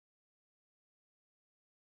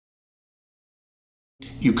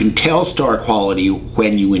You can tell star quality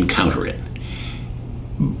when you encounter it,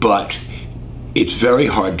 but it's very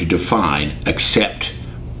hard to define except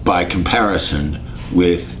by comparison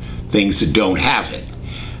with things that don't have it,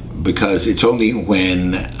 because it's only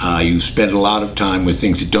when you spend a lot of time with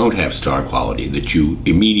things that don't have star quality that you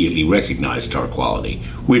immediately recognize star quality,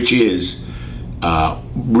 which is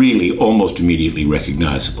really almost immediately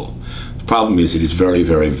recognizable. The problem is that it's very,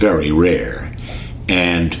 very, very rare,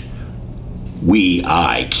 and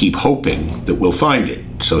I keep hoping that we'll find it.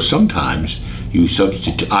 So sometimes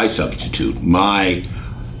I substitute my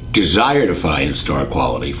desire to find star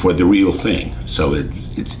quality for the real thing. So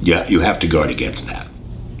yeah, you have to guard against that.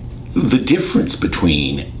 The difference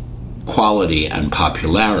between quality and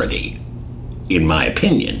popularity, in my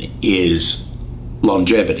opinion, is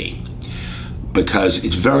longevity, because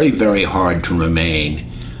it's very, very hard to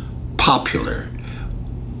remain popular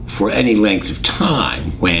for any length of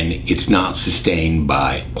time when it's not sustained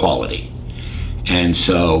by quality. And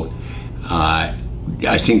so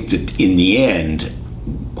I think that in the end,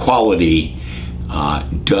 quality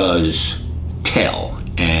does tell,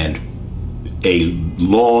 and a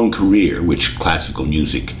long career, which classical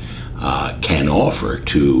music can offer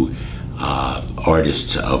to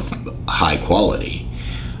artists of high quality,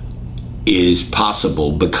 is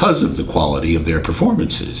possible because of the quality of their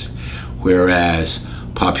performances, whereas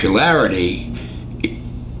popularity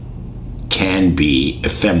can be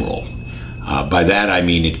ephemeral. By that I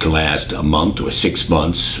mean it can last a month or 6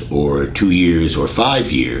 months or 2 years or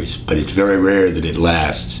 5 years, but it's very rare that it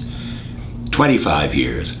lasts 25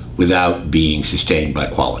 years without being sustained by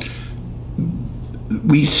quality.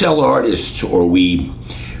 We sell artists, or we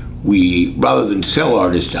rather than sell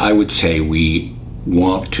artists, I would say we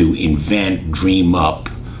want to invent, dream up,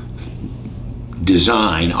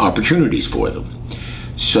 design opportunities for them,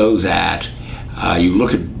 so that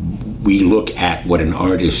we look at what an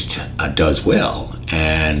artist does well,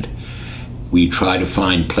 and we try to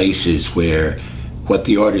find places where what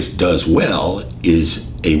the artist does well is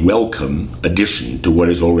a welcome addition to what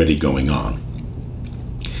is already going on.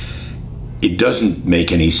 It doesn't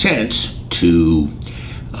make any sense to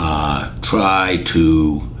try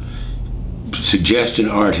to suggest an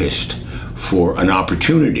artist for an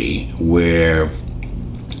opportunity where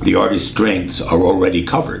the artist's strengths are already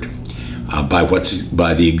covered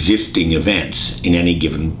by the existing events in any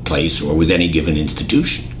given place or with any given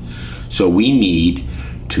institution. So we need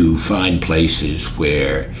to find places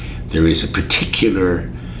where there is a particular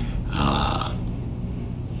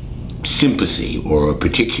sympathy or a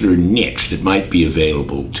particular niche that might be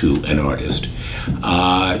available to an artist,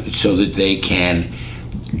 so that they can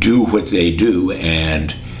do what they do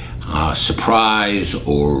and surprise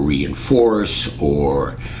or reinforce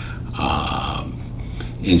or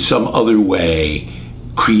in some other way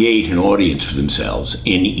create an audience for themselves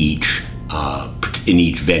in each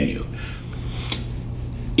venue.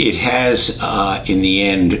 It has, in the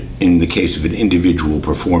end, in the case of an individual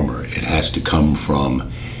performer, it has to come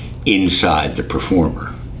from inside the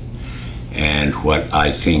performer. And what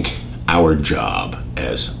I think our job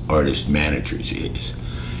as artist managers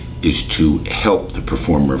is to help the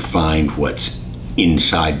performer find what's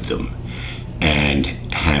inside them and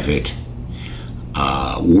have it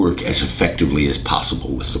work as effectively as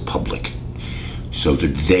possible with the public, so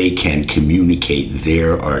that they can communicate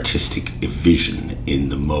their artistic vision in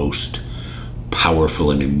the most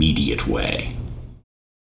powerful and immediate way.